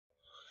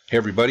Hey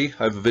everybody,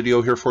 I have a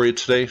video here for you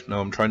today. Now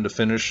I'm trying to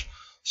finish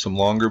some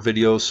longer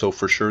videos, so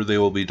for sure they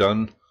will be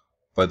done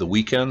by the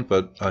weekend,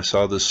 but I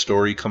saw this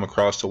story come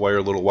across the wire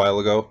a little while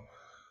ago.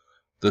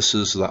 This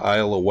is the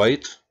Isle of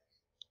Wight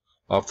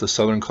off the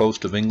southern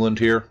coast of England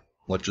here.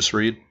 Let's just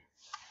read.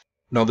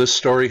 Now this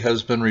story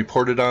has been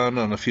reported on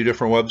a few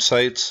different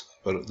websites,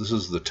 but this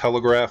is the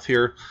Telegraph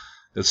here.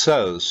 It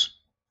says,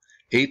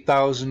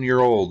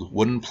 8,000-year-old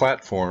wooden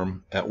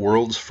platform at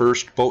world's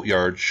first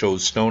boatyard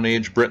shows Stone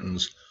Age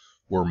Britons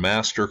were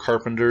master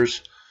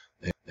carpenters,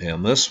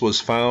 and this was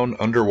found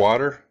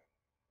underwater,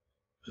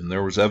 and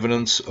there was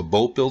evidence of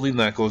boat building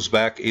that goes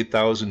back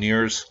 8,000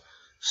 years.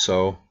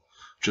 So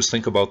just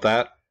think about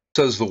that. It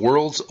says the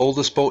world's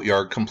oldest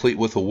boatyard, complete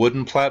with a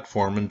wooden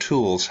platform and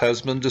tools,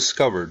 has been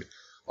discovered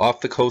off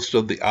the coast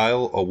of the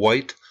Isle of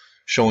Wight,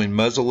 showing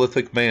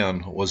Mesolithic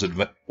man was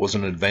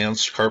an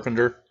advanced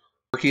carpenter.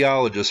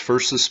 Archaeologists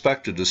first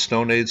suspected a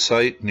Stone Age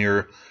site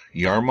near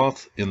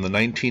Yarmouth in the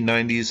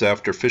 1990s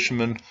after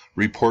fishermen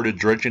reported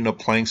dredging up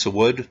planks of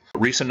wood.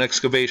 Recent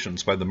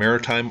excavations by the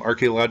Maritime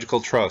Archaeological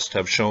Trust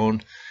have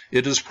shown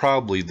it is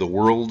probably the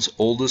world's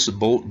oldest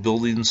boat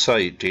building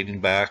site,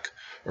 dating back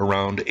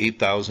around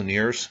 8,000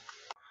 years.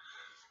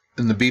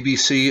 And the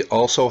BBC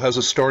also has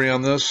a story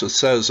on this. It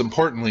says,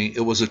 importantly,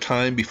 it was a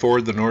time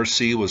before the North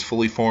Sea was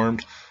fully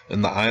formed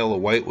and the Isle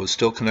of Wight was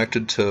still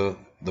connected to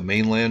the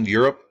mainland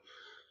Europe.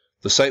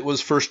 The site was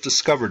first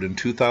discovered in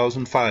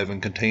 2005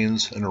 and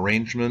contains an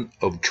arrangement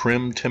of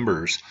trimmed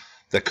timbers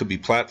that could be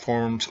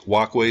platforms,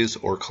 walkways,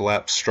 or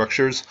collapsed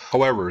structures.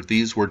 However,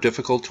 these were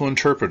difficult to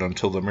interpret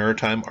until the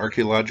Maritime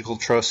Archaeological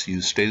Trust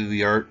used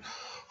state-of-the-art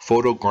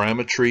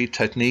photogrammetry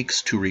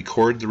techniques to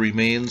record the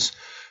remains.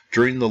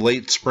 During the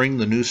late spring,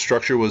 the new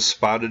structure was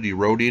spotted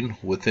eroding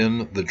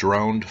within the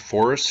drowned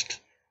forest.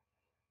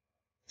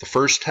 The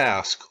first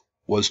task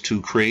was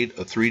to create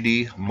a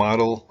 3D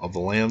model of the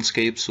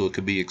landscape so it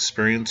could be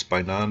experienced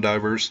by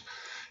non-divers.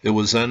 It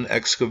was then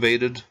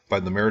excavated by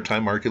the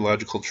Maritime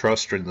Archaeological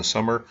Trust during the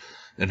summer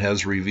and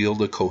has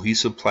revealed a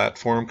cohesive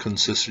platform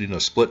consisting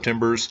of split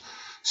timbers,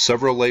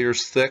 several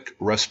layers thick,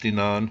 resting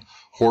on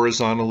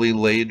horizontally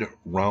laid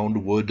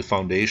round wood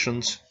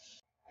foundations.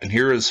 And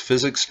here is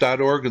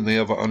physics.org, and they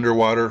have an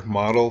underwater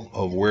model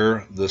of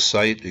where the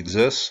site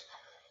exists.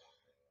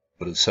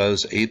 But it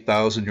says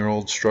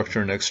 8,000-year-old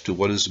structure next to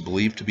what is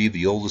believed to be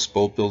the oldest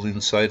boat building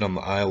site on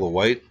the Isle of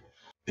Wight.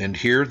 And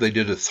here they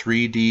did a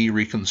 3D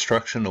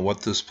reconstruction of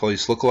what this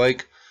place looked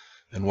like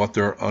and what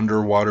their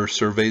underwater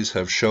surveys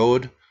have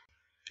showed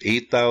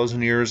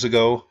 8,000 years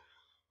ago.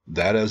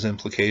 That has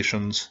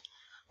implications.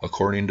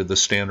 According to the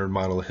standard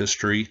model of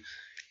history,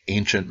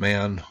 ancient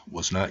man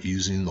was not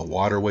using the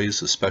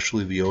waterways,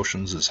 especially the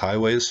oceans, as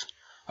highways.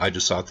 I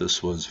just thought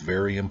this was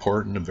very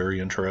important and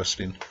very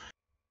interesting.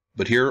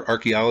 But here,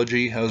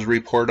 archaeology has a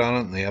report on it,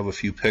 and they have a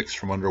few pics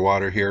from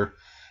underwater here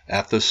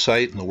at this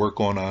site and the work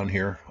going on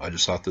here. I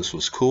just thought this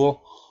was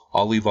cool.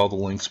 I'll leave all the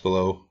links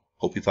below.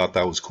 Hope you thought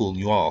that was cool, and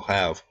you all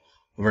have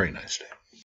a very nice day.